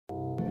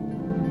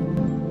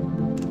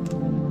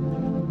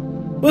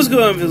What's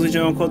going on, Village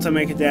Joe? Quotes, I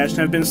make a dash,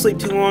 and I've been asleep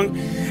too long.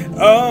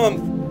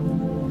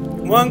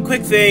 One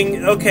quick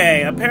thing.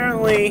 Okay,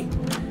 apparently,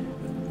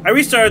 I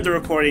restarted the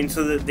recording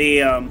so that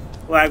the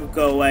lag would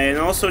go away, and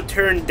also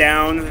turned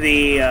down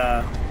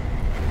the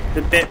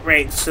bit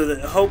rate so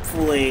that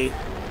hopefully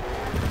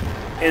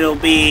it'll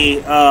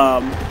be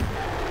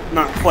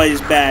not quite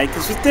as bad.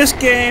 Because with this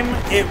game,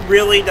 it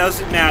really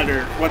doesn't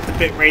matter what the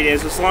bit rate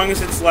is, as long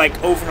as it's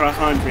like over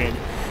 100,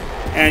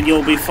 and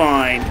you'll be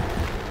fine.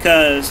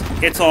 Because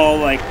it's all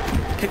like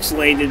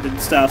pixelated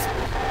and stuff.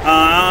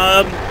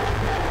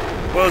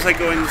 What was I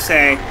going to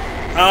say?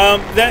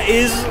 That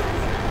is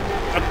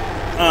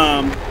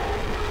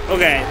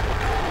okay.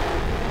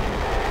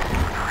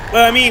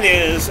 What I mean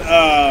is,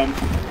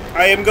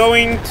 I am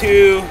going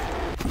to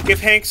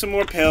give Hank some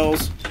more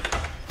pills,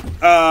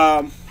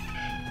 and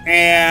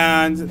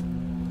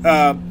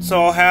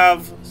so I'll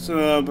have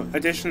some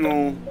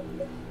additional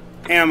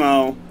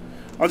ammo.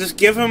 I'll just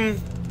give him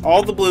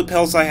all the blue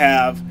pills I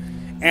have.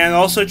 And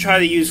also try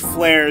to use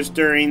flares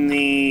during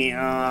the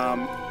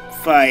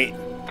fight.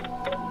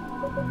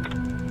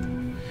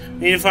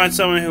 Need to find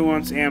someone who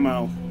wants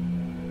ammo.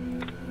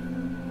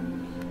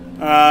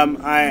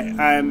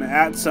 I'm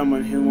at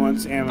someone who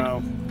wants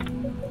ammo.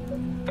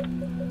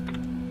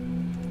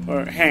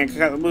 Or Hank, I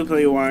got the blue pill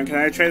you want. Can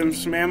I trade him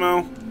some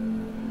ammo?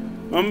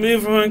 One blue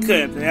for one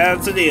clip. Yeah,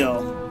 that's a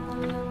deal.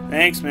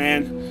 Thanks,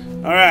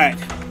 man. Alright.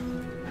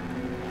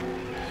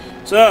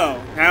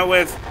 So, now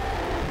with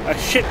a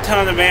shit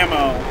ton of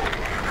ammo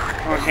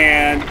on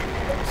hand.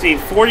 Let's see,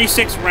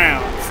 46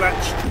 rounds.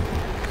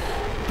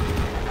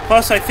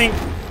 Plus, I think...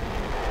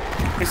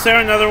 Is there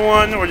another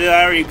one, or did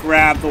I already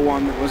grab the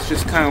one that was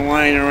just kind of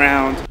lying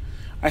around?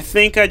 I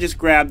think I just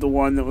grabbed the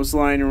one that was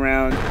lying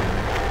around.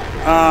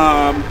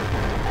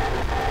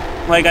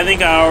 Like, I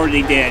think I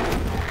already did.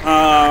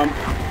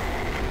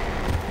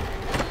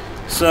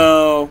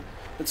 So,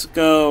 let's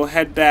go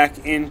head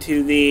back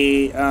into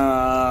the,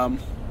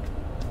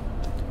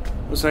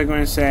 what was I going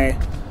to say?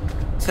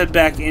 Let's head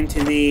back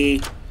into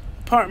the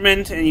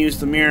apartment and use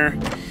the mirror.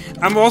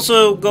 I'm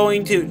also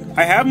going to...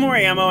 I have more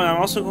ammo, and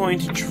I'm also going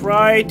to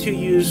try to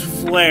use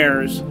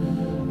flares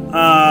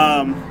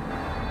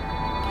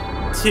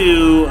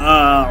to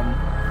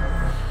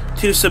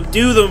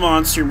subdue the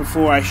monster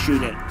before I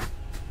shoot it.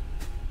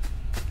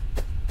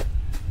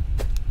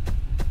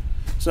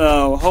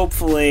 So,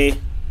 hopefully,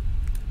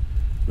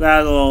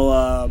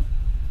 that'll...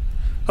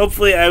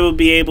 hopefully I will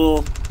be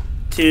able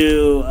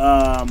to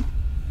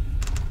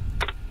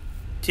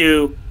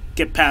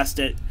get past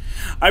it.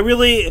 I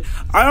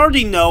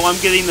already know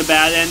I'm getting the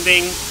bad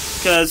ending,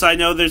 because I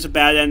know there's a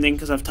bad ending,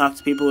 because I've talked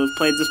to people who've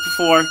played this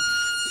before.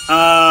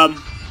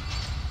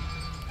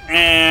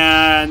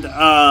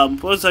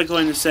 What was I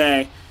going to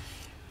say?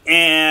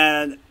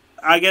 And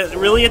I get,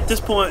 really at this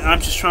point, I'm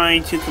just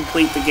trying to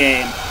complete the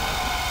game.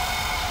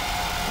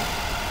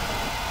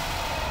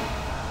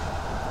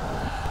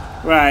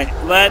 Right,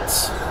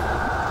 let's...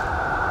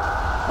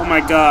 Oh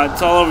my god,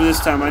 it's all over this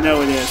time, I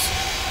know it is.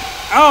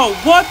 Oh,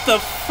 what the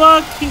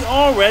fuck? He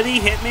already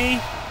hit me?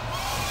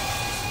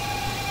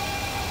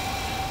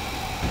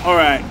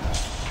 Alright.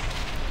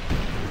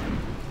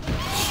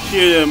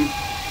 Shoot him.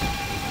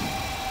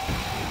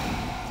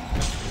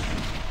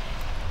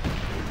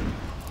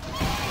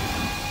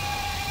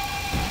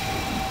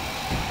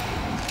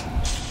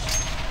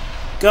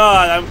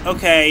 God,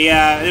 okay,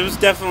 yeah, it was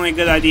definitely a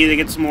good idea to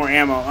get some more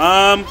ammo.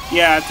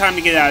 Yeah, time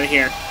to get out of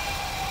here.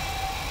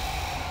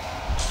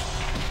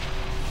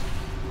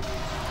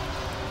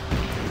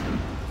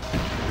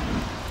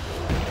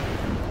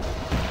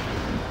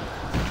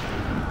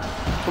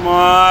 Come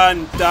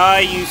on, die,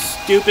 you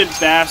stupid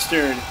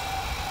bastard.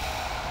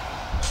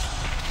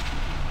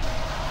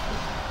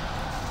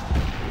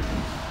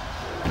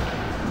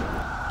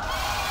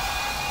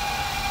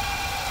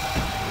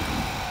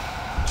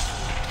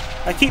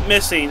 I keep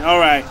missing.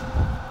 Alright.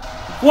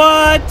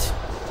 What?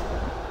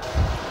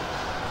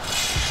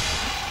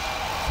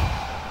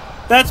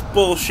 That's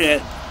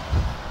bullshit.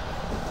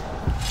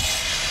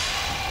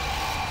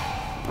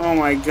 Oh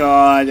my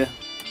god.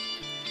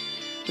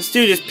 This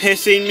dude is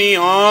pissing me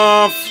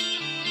off.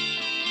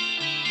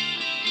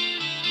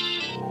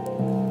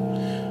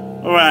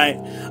 Alright.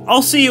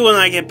 I'll see you when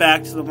I get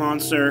back to the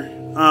monster.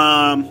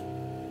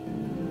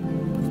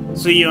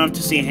 So you don't have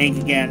to see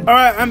Hank again.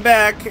 Alright, I'm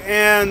back,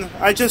 and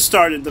I just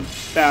started the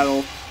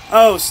battle.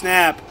 Oh,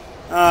 snap.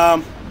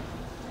 Come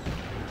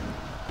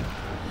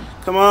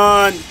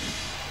on.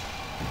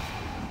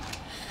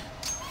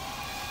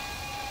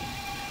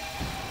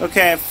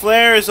 Okay,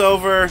 flare is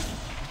over.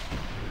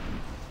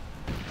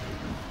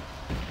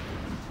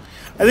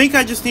 I think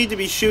I just need to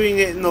be shooting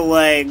it in the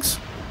legs.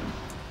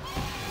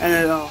 And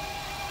it'll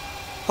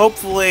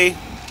hopefully...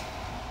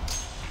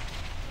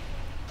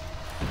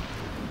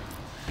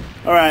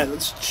 Alright,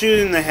 let's shoot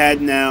in the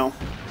head now.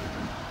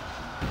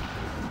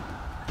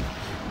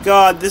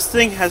 God, this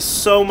thing has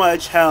so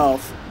much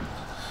health.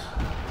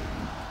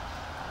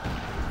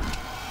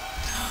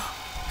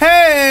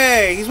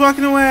 Hey! He's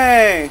walking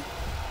away!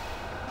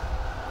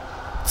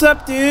 What's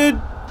up,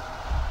 dude?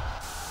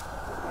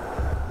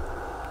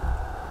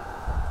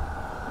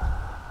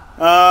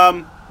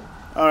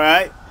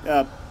 Alright.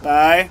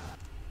 Bye.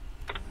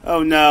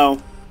 Oh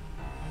no.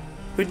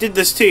 Who did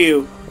this to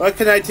you? What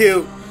can I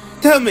do?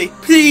 Tell me,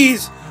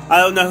 please! I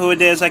don't know who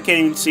it is. I can't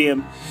even see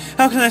him.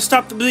 How can I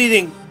stop the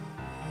bleeding?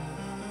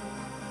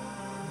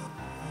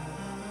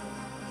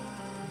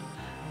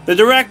 The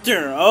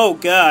director! Oh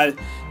god.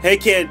 Hey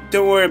kid,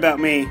 don't worry about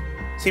me.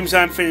 Seems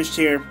I'm finished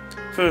here.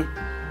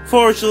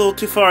 Forged a little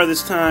too far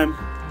this time.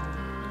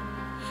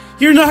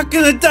 You're not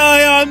gonna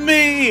die on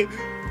me!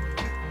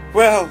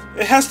 Well,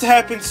 it has to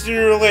happen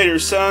sooner or later,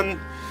 son.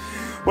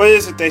 What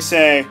is it they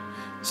say?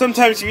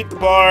 Sometimes you eat the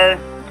bar.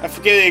 I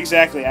forget it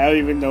exactly. I don't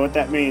even know what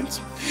that means.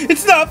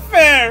 It's not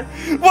fair!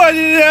 Why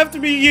did it have to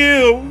be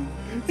you?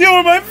 You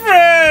were my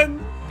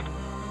friend!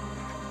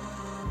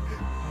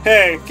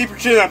 Hey, keep your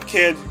chin up,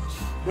 kid.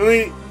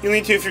 You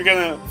need to if you're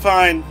gonna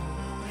find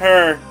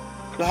her.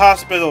 The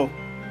hospital.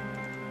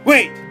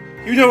 Wait!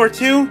 You know her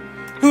too?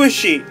 Who is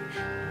she?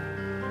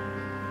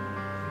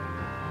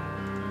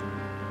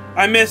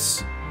 I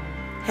miss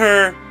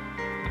her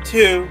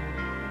too.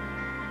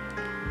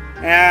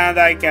 And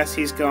I guess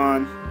he's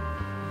gone.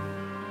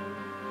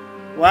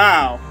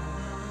 Wow.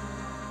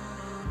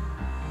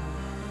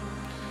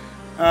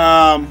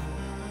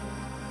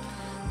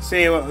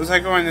 See, what was I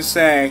going to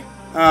say?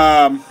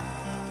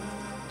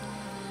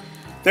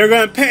 They're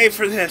gonna pay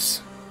for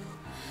this.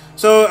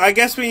 So I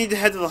guess we need to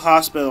head to the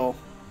hospital.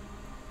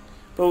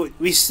 But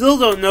we still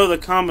don't know the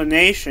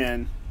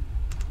combination.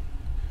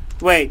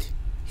 Wait,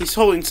 he's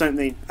holding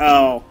something.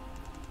 Oh.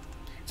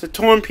 It's a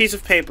torn piece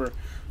of paper.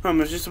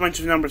 There's just a bunch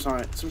of numbers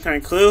on it. Some kind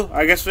of clue?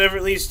 I guess whatever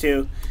it leads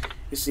to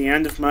is the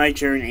end of my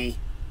journey.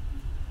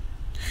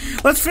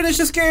 Let's finish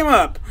this game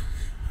up!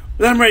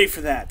 But I'm ready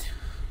for that.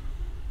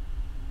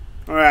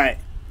 Alright.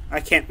 I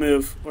can't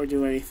move or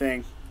do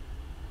anything.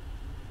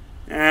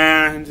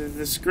 And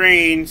the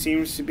screen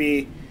seems to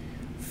be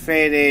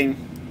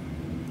fading.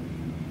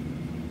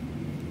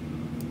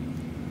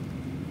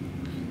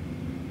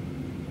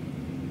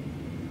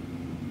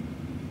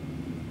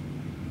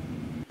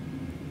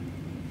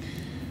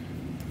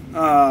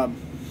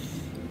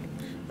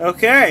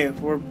 Okay,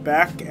 we're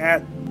back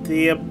at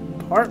the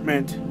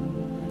apartment.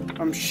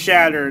 I'm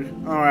shattered.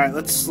 Alright,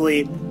 let's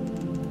sleep.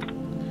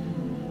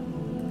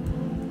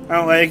 I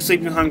don't like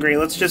sleeping hungry.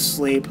 Let's just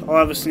sleep. I'll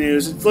have a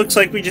snooze. It looks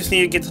like we just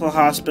need to get to the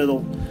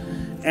hospital.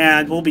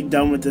 And we'll be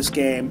done with this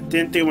game.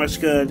 Didn't do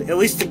much good. At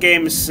least the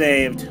game is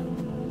saved.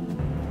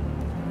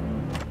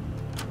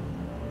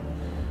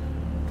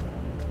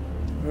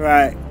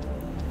 Right.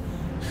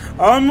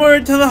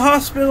 Onward to the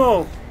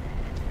hospital!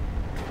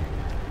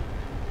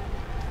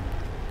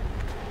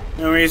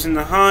 No reason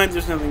to hide.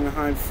 There's nothing to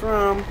hide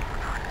from.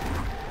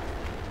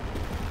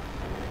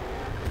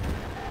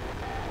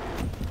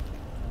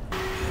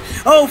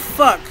 Oh,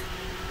 fuck!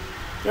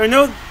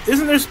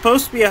 Isn't there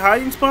supposed to be a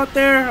hiding spot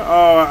there?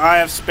 Oh, I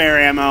have spare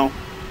ammo.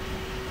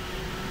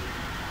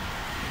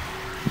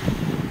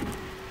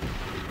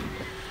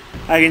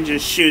 I can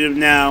just shoot him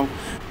now.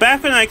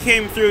 Back when I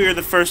came through here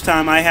the first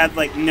time, I had,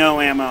 like,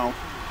 no ammo.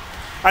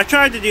 I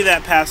tried to do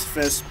that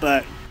pacifist,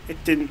 but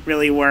it didn't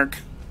really work.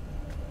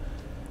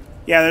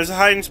 Yeah, there's a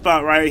hiding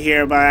spot right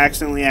here, but I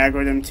accidentally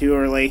aggroed him too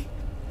early.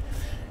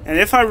 And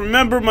if I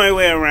remember my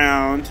way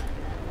around,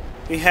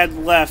 we head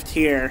left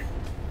here.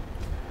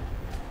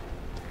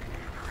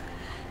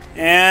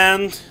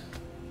 And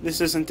this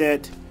isn't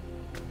it.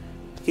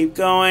 Keep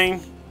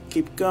going,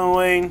 keep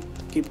going,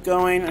 keep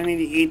going. I need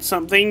to eat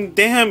something.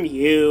 Damn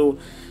you.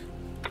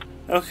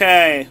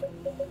 Okay.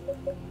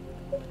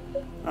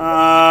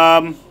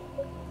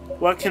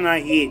 What can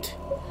I eat?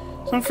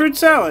 Some fruit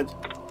salad.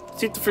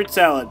 Let's eat the fruit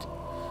salad.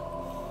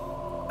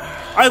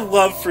 I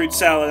love fruit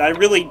salad. I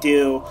really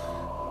do.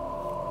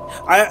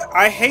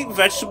 I hate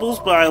vegetables,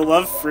 but I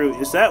love fruit.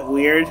 Is that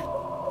weird?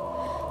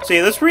 So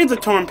yeah, let's read the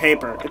torn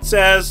paper. It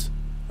says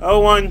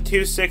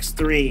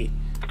 01263.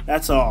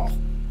 That's all.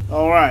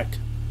 Alright.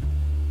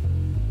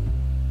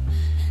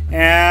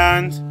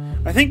 And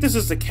I think this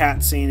is the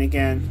cat scene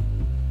again.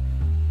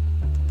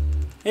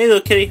 Hey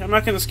little kitty, I'm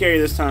not going to scare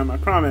you this time, I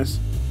promise.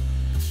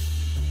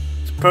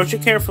 Just approach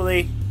it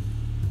carefully.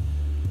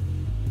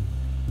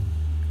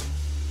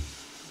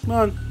 Come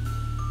on.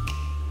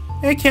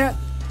 Hey cat.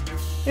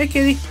 Hey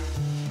kitty.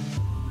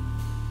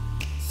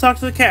 Let's talk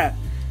to the cat.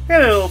 Hey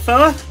there, little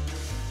fella.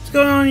 What's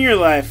going on in your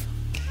life?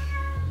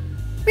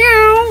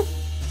 Meow.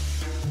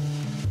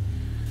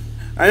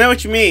 I know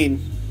what you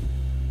mean.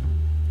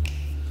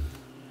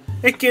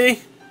 Hey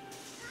kitty.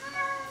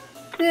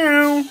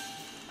 Meow.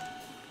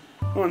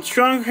 Going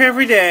stronger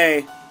every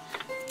day.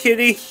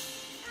 Kitty.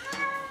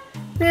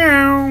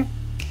 Meow.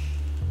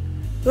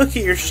 Look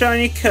at your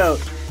shiny coat.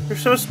 You're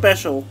so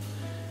special.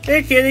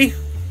 Hey kitty.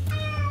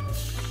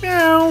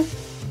 Meow.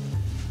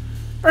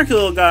 You're a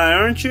little guy,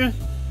 aren't you?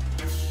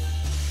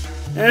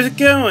 How's it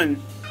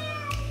going?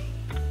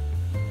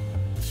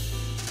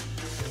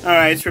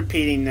 Alright, it's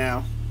repeating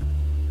now.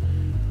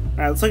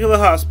 Alright, let's look at the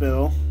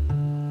hospital.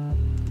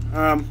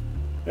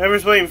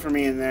 Whoever's waiting for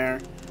me in there.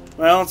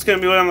 Well, it's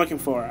gonna be what I'm looking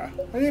for. I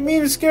didn't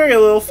mean to scare you,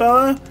 little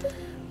fella.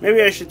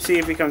 Maybe I should see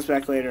if he comes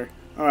back later.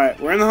 Alright,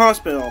 we're in the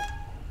hospital.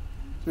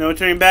 There's no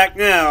turning back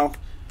now.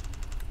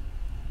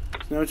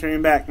 There's no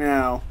turning back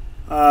now.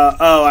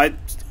 I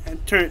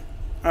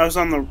was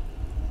on the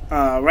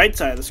right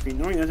side of the screen.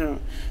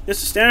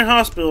 This is standard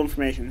hospital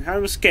information. How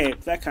to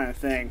escape, that kind of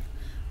thing.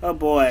 Oh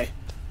boy.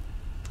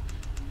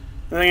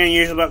 Nothing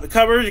unusual about the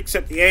cupboard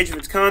except the age of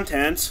its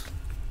contents.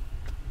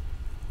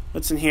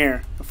 What's in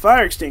here? A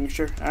fire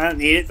extinguisher. I don't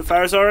need it. The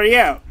fire's already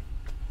out.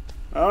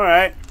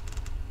 Alright.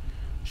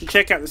 Should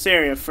check out this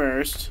area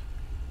first.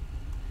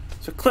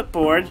 It's a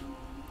clipboard.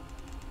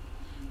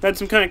 Had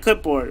some kind of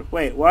clipboard.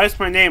 Wait, why is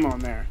my name on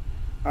there?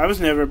 I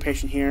was never a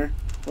patient here.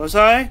 Was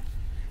I?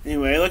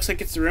 Anyway, it looks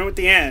like it's the room at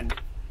the end.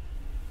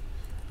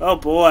 Oh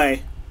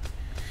boy.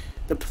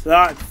 The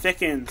plot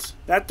thickens.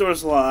 That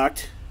door's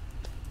locked.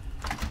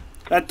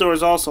 That door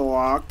is also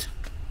locked.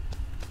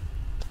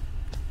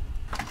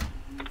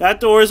 That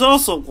door is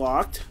also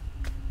locked.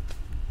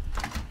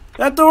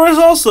 That door is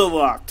also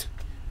locked.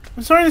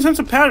 I'm starting to sense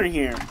a pattern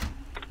here.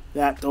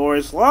 That door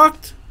is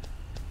locked.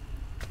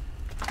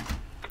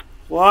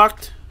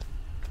 Locked.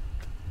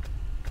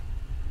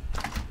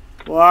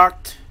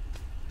 Locked.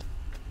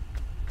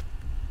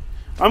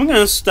 I'm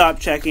gonna stop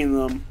checking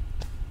them.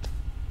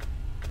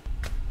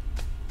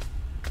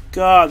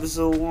 God, this is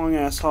a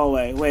long-ass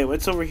hallway. Wait,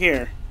 what's over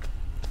here?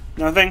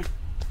 Nothing?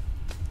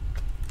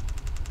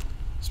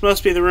 This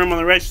must be the room on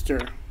the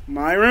register.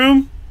 My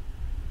room?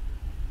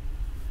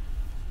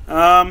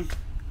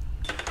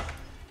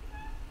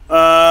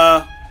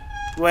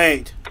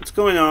 Wait. What's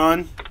going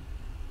on?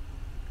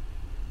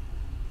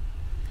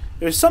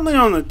 There's something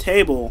on the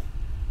table.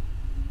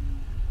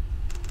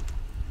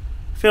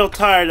 I feel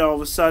tired all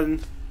of a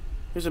sudden.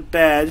 There's a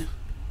bed.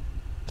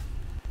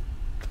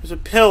 There's a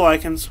pill I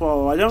can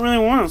swallow. I don't really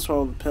want to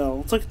swallow the pill.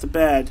 Let's look at the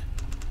bed.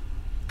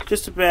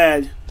 Just a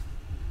bed.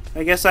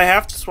 I guess I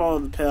have to swallow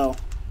the pill.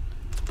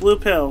 It's a blue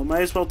pill.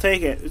 Might as well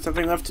take it. There's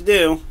nothing left to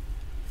do.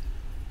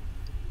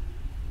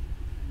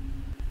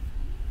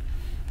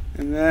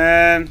 And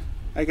then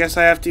I guess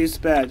I have to use the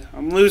bed.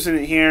 I'm losing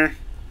it here.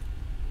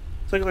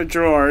 Let's look at the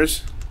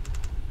drawers.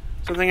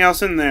 Something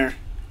else in there.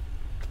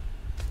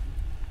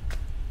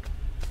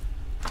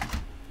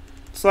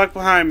 It's locked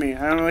behind me.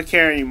 I don't really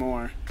care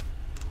anymore.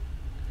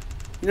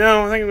 You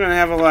know, I think I'm going to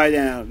have a lie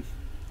down.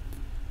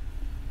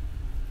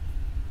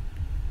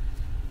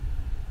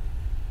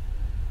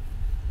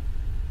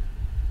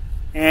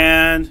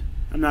 And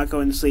I'm not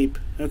going to sleep.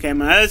 Okay,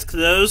 my eyes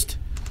closed.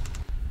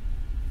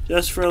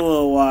 Just for a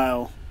little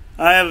while.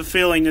 I have a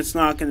feeling it's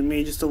not going to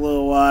be just a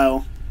little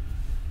while.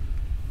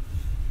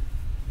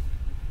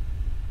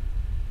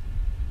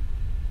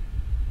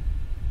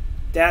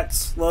 That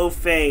slow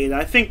fade.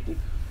 I think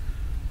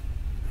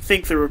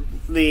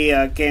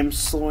the game's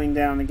slowing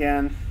down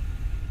again.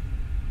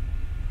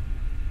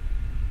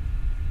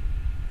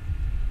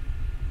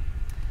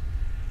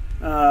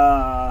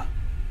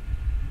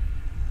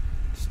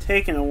 It's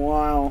taking a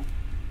while.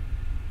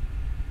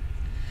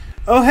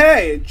 Oh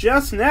hey,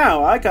 just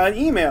now I got an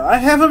email. I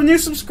have a new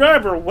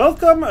subscriber.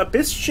 Welcome,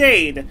 Abyss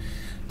Shade,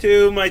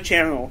 to my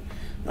channel.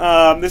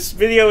 This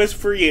video is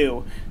for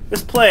you.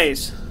 This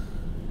plays.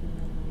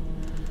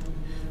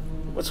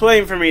 What's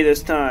waiting for me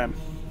this time?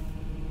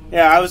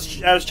 Yeah, I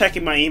was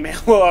checking my email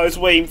while I was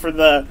waiting for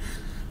the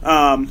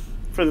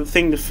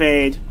thing to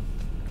fade.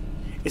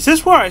 Is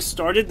this where I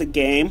started the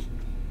game?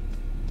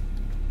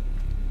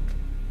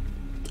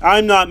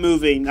 I'm not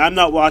moving. I'm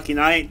not walking.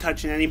 I ain't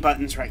touching any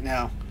buttons right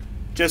now.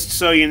 Just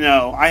so you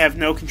know, I have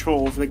no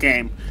control over the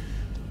game.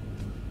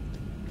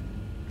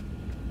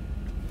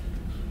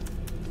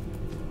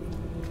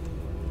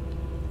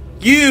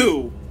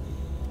 You!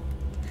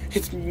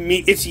 It's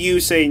me. It's you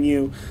saying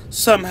you.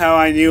 Somehow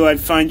I knew I'd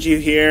find you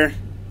here.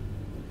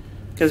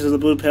 Because of the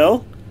blue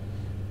pill?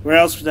 Where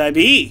else would I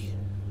be?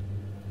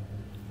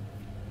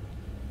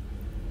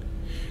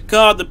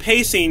 God, the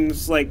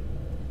pacing's like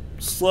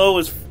slow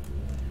as.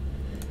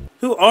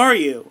 Who are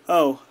you?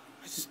 Oh,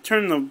 I just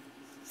turned the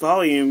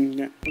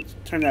volume. Let's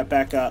turn that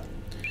back up.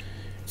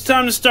 It's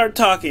time to start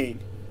talking.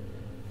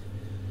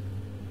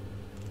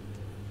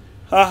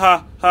 Ha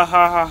ha ha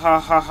ha ha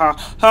ha ha ha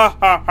ha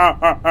ha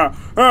ha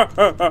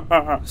ha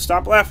ha.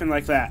 Stop laughing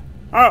like that.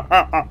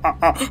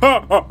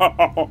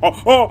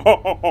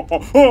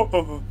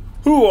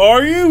 Who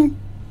are you?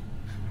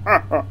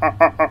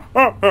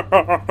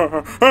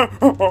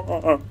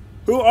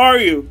 Who are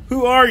you?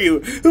 Who are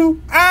you?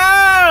 Who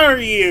are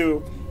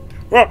you?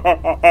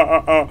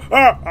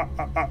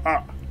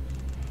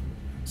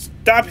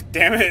 Stop it,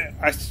 damn it.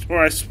 I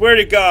swear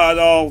to God,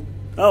 I'll...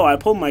 Oh, I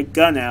pulled my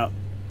gun out.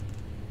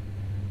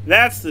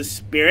 That's the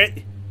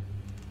spirit.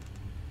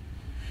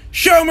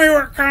 Show me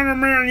what kind of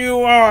man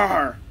you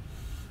are!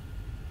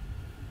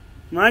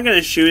 Am I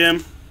gonna shoot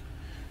him?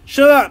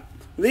 Shut up!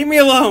 Leave me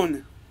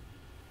alone!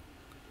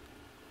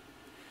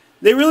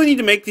 They really need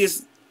to make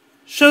these...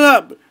 Shut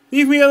up!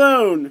 Leave me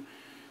alone!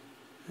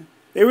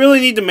 They really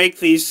need to make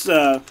these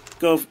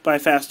go by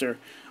faster.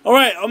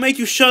 Alright, I'll make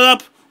you shut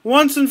up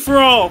once and for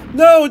all!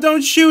 No,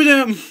 don't shoot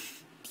him!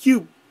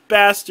 You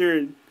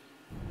bastard.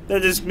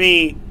 That is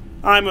me.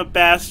 I'm a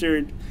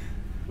bastard.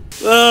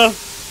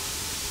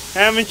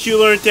 Haven't you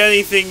learned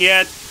anything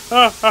yet?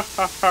 Ha ha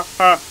ha ha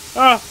ha.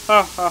 Ha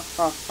ha ha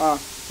ha ha.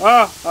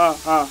 Ha ha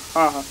ha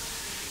ha.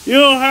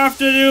 You'll have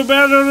to do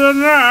better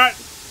than that.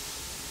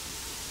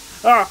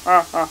 Ha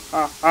ha ha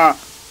ha ha.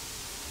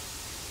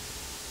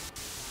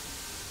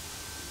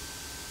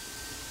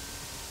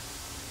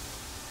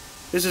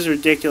 This is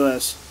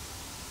ridiculous.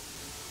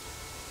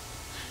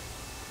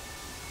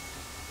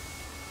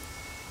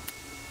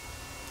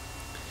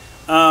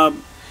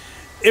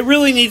 It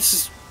really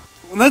needs.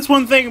 That's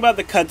one thing about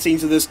the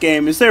cutscenes of this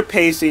game, is their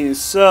pacing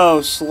is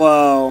so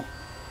slow.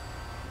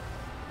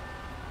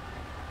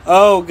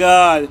 Oh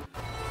god.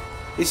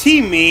 Is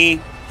he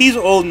me? He's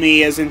old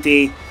me, isn't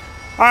he?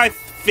 I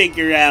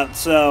figured out,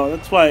 so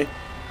that's why.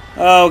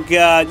 Oh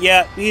god,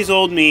 yeah, he's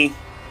old me.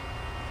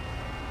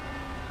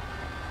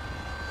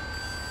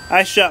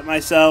 I shot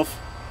myself.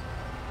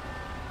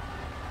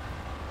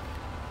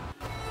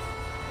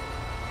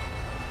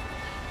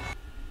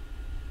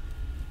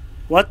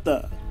 What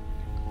the?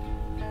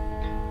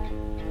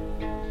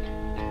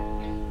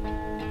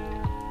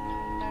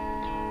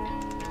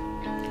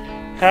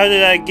 How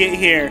did I get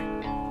here?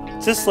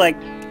 Is this like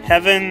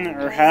heaven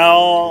or hell,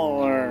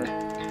 or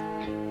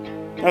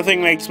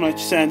nothing makes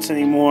much sense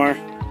anymore?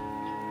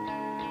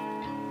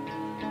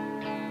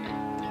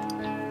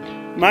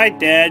 Am I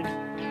dead?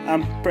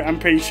 I'm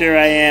pretty sure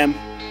I am.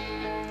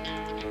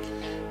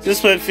 Is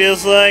this what it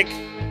feels like?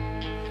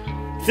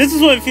 If this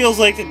is what it feels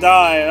like to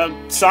die,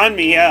 sign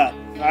me up.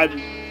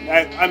 I'm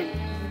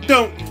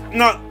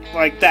not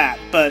like that,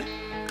 but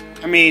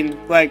I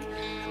mean, like,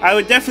 I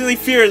would definitely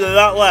fear it a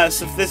lot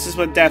less if this is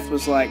what death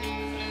was like.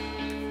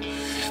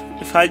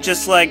 If I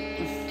just, like,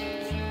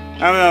 I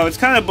don't know, it's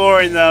kind of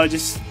boring though,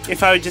 just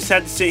if I would just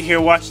have to sit here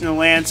watching the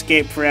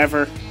landscape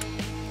forever.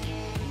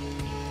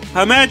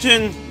 I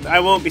imagine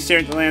I won't be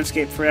staring at the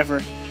landscape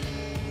forever.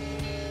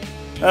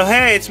 Oh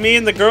hey, it's me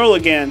and the girl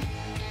again.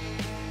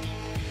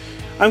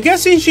 I'm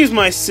guessing she's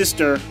my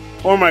sister,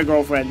 or my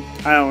girlfriend,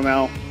 I don't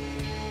know.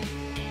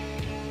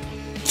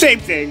 Same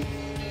thing.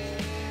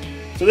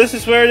 So this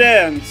is where it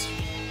ends.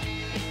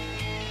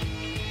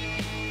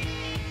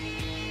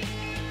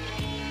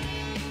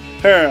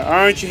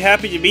 Aren't you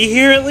happy to be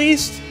here at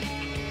least?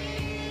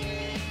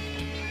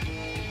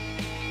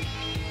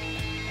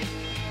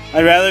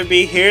 I'd rather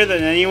be here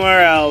than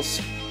anywhere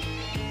else.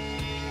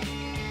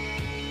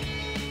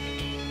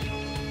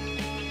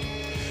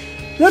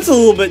 That's a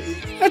little bit,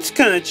 that's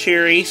kind of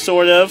cheery,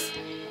 sort of.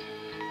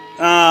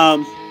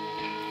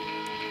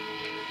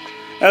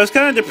 It was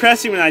kind of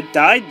depressing when I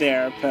died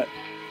there, but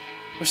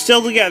we're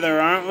still together,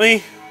 aren't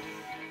we?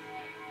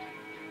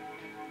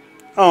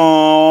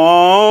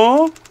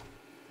 Aww.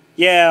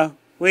 Yeah,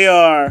 we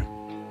are.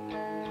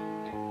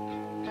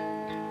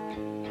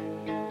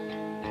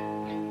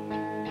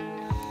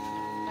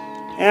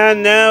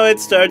 And now it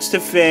starts to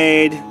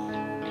fade.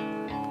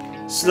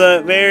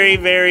 Very,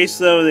 very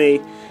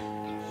slowly.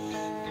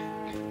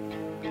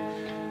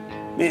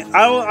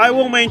 I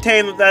will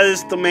maintain that that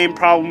is the main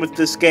problem with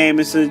this game,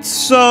 is that it's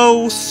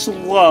so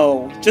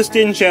slow, just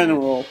in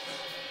general.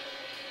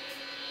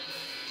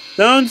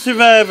 Lone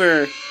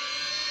Survivor.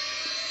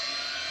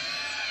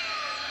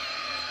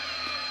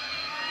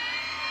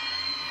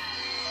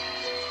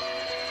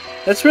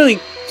 That's really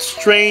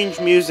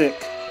strange music.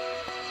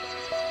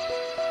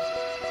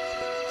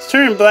 It's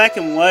turning black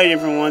and white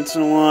every once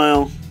in a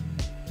while.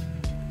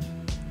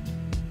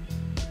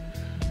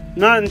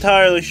 Not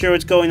entirely sure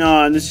what's going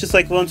on. It's just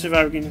like Lone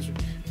Survivor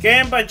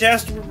game by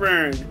Jasper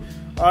Byrne.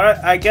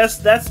 Alright, I guess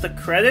that's the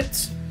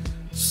credits.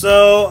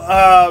 So,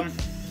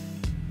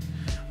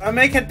 I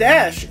make a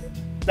dash.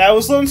 That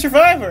was Lone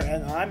Survivor,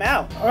 and I'm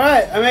out.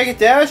 Alright, I make a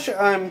dash.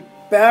 I'm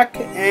back,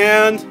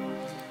 and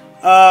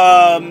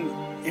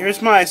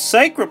here's my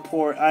psych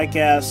report, I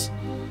guess.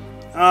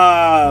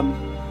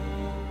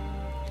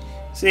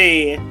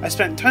 See, I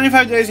spent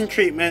 25 days in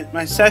treatment.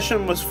 My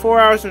session was 4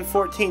 hours and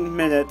 14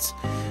 minutes.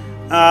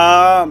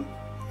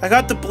 I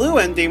got the blue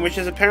ending, which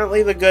is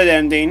apparently the good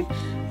ending.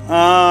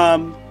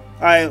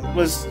 I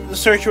was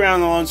searching around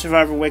the Lone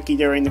Survivor wiki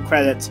during the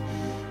credits.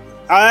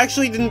 I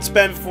actually didn't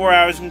spend 4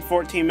 hours and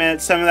 14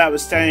 minutes. Some of that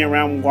was standing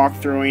around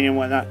walkthroughing and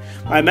whatnot.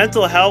 My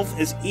mental health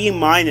is E-.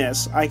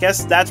 I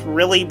guess that's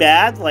really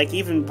bad, like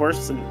even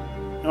worse than,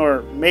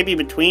 or maybe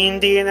between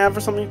D and F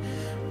or something.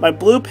 My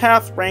blue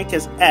path rank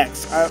is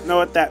X. I don't know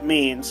what that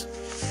means.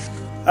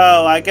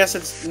 Oh, I guess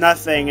it's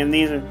nothing, and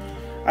these are...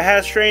 I had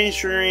a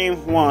strange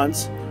dream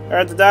once. I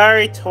read the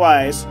diary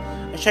twice.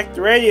 I checked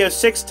the radio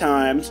 6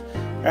 times.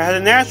 I had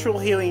a natural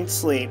healing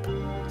sleep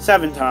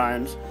 7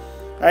 times.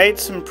 I ate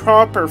some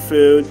proper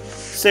food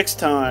 6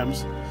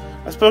 times.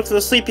 I spoke to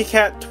the sleepy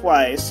cat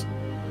twice.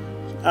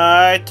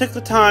 I took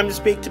the time to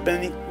speak to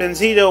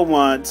Benzito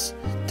once.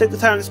 Took the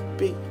time to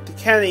speak to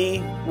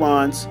Kenny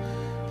once.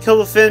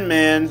 Killed the Thin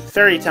Man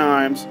 30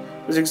 times.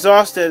 Was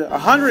exhausted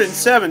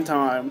 107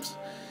 times.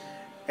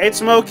 Ate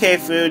some okay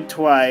food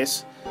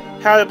twice.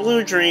 Had a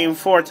blue dream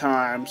 4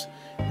 times.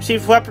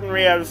 Received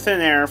weaponry out of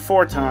thin air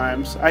 4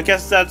 times. I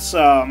guess that's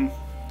the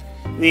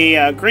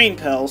green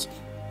pills.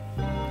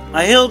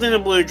 I healed in a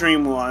blue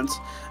dream once.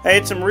 I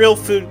ate some real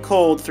food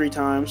cold 3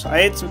 times. I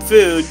ate some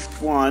food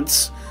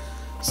once.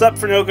 Slept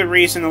for no good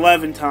reason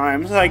 11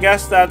 times. I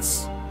guess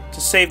that's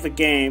to save the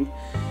game.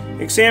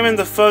 Examined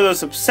the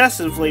photos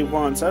obsessively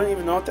once. I don't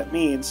even know what that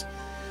means.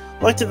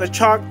 Looked at the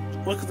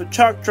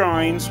chalk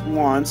drawings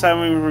once. I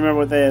don't even remember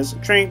what that is.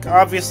 Drank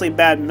obviously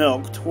bad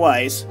milk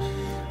twice.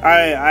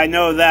 I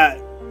know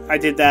that. I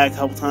did that a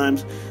couple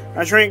times.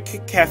 I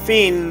drank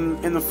caffeine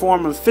in the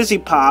form of fizzy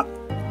pop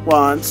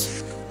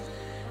once.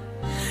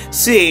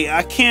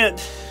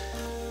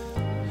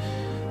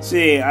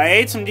 I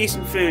ate some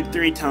decent food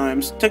 3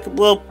 times. Took a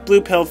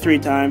blue pill 3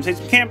 times. Ate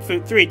some camp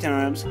food 3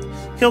 times.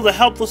 Killed a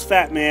helpless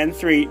fat man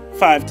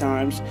 5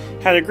 times.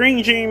 Had a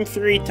green dream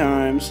 3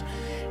 times.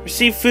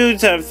 Received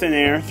foods out of thin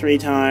air 3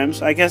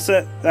 times. I guess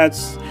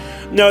that's...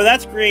 No,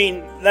 that's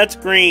green. That's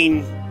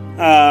green.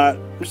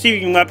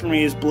 Receiving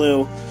weaponry is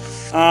blue.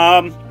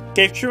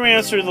 Gave true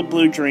answer to the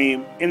blue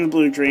dream. In the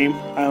blue dream.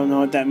 I don't know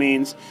what that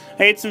means.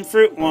 I ate some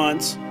fruit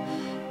once.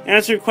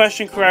 Answered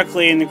question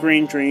correctly in the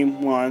green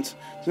dream once.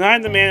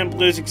 Denied the man in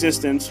blue's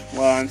existence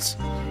once.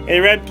 Ate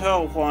a red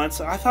pill once.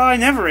 I thought I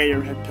never ate a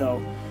red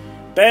pill.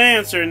 Bad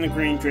answer in the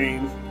green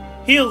dream.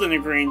 Healed in the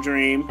green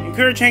dream.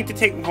 Encouraged Hank to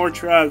take more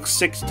drugs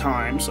 6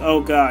 times.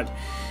 Oh god.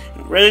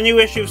 Read a new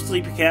issue of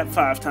Sleepy Cat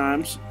 5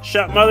 times.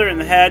 Shot mother in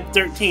the head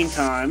 13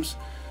 times.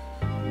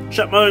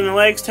 Shot mother in the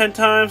legs 10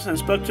 times. And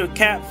spoke to a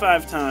cat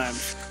 5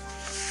 times.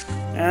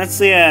 And that's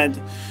the end.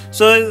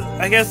 So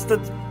I guess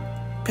that's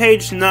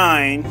page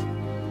 9.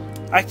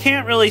 I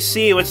can't really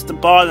see what's at the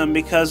bottom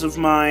because of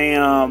my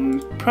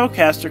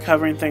Procaster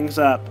covering things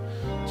up.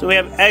 So we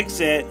have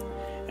exit,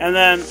 and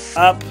then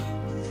up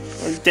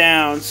or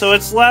down. So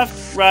it's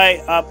left, right,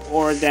 up,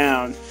 or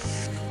down.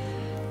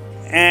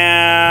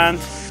 And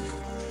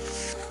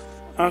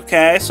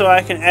okay, so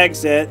I can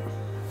exit.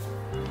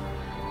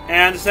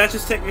 And does that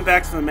just take me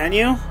back to the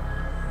menu?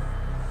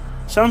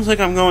 Sounds like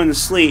I'm going to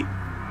sleep.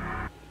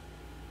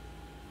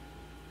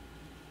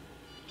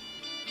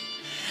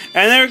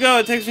 And there we go,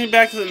 it takes me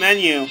back to the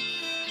menu.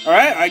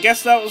 Alright, I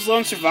guess that was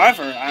Lone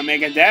Survivor. I'm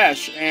Mega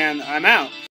Dash, and I'm out.